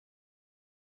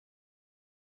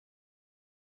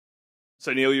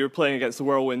So Neil, you were playing against the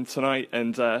Whirlwind tonight,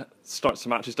 and starts to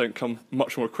matches don't come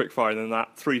much more quickfire than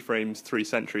that. 3 frames, 3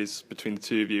 centuries between the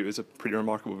two of you is a pretty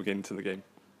remarkable beginning to the game.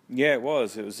 Yeah, it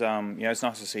was. It was. It's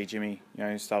nice to see Jimmy,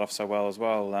 start off so well as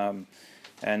well.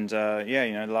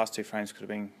 The last 2 frames could have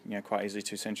been, quite easily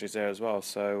 2 centuries there as well.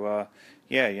 So,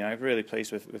 really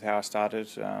pleased with how I started.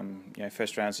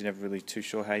 First rounds you're never really too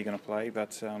sure how you're going to play,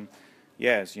 but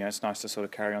it's nice to sort of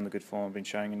carry on the good form I've been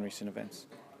showing in recent events.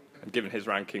 And given his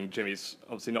ranking, Jimmy's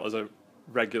obviously not as a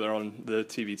regular on the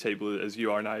TV table as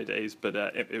you are nowadays, but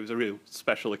it was a real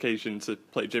special occasion to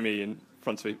play Jimmy in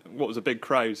front of what was a big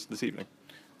crowd this evening.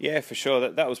 Yeah, for sure.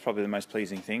 That was probably the most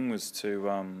pleasing thing, was to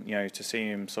to see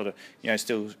him sort of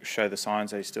still show the signs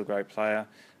that he's still a great player.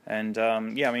 And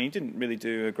he didn't really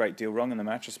do a great deal wrong in the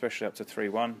match, especially up to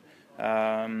 3-1.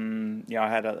 I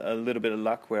had a little bit of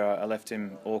luck where I left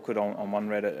him awkward on one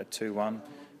red at 2-1,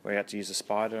 where he had to use a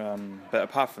spider. But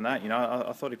apart from that,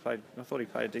 I thought he played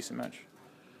a decent match.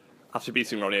 After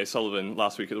beating Ronnie O'Sullivan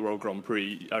last week at the World Grand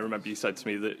Prix, I remember you said to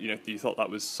me that you thought that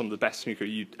was some of the best snooker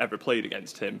you'd ever played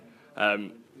against him.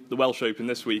 The Welsh Open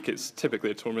this week, it's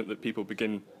typically a tournament that people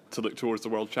begin to look towards the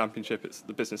World Championship. It's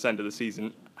the business end of the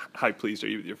season. How pleased are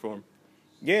you with your form?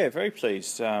 Yeah, very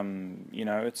pleased.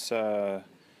 It's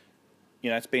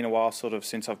been a while sort of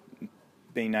since I've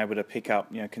been able to pick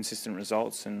up consistent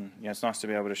results, and it's nice to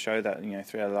be able to show that 3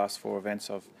 out of the last 4 events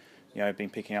I've been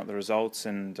picking up the results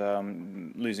and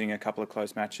losing a couple of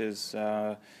close matches.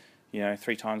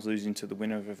 3 times losing to the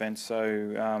winner of events.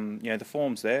 So the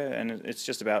form's there, and it's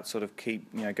just about sort of keep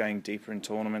going deeper in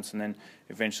tournaments, and then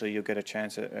eventually you'll get a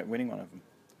chance at winning one of them.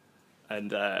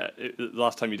 And the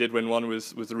last time you did win one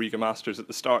was the Riga Masters at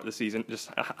the start of the season. Just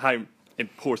how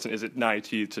important is it now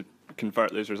to you to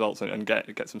convert those results and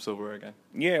get some silverware again?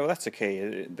 Yeah, well, that's the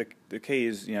key. The key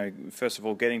is first of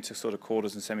all getting to sort of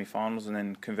quarters and semi-finals, and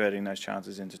then converting those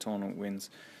chances into tournament wins.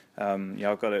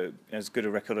 I've got as good a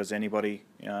record as anybody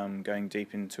going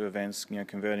deep into events,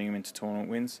 converting them into tournament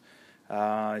wins.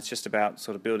 It's just about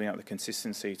sort of building up the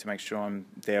consistency to make sure I'm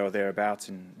there or thereabouts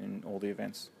in all the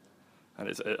events. And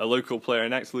it's a local player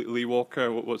next, Lee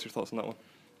Walker. What's your thoughts on that one?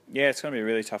 Yeah, it's going to be a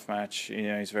really tough match.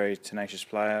 He's a very tenacious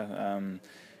player.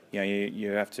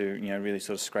 You have to really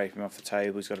sort of scrape him off the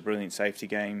table. He's got a brilliant safety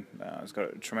game. He's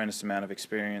got a tremendous amount of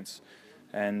experience.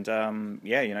 And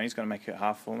he's going to make it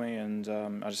hard for me, and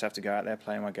I just have to go out there,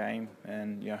 play my game,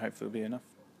 and hopefully it'll be enough.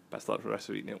 Best of luck for the rest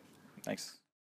of the week, Neil. Thanks.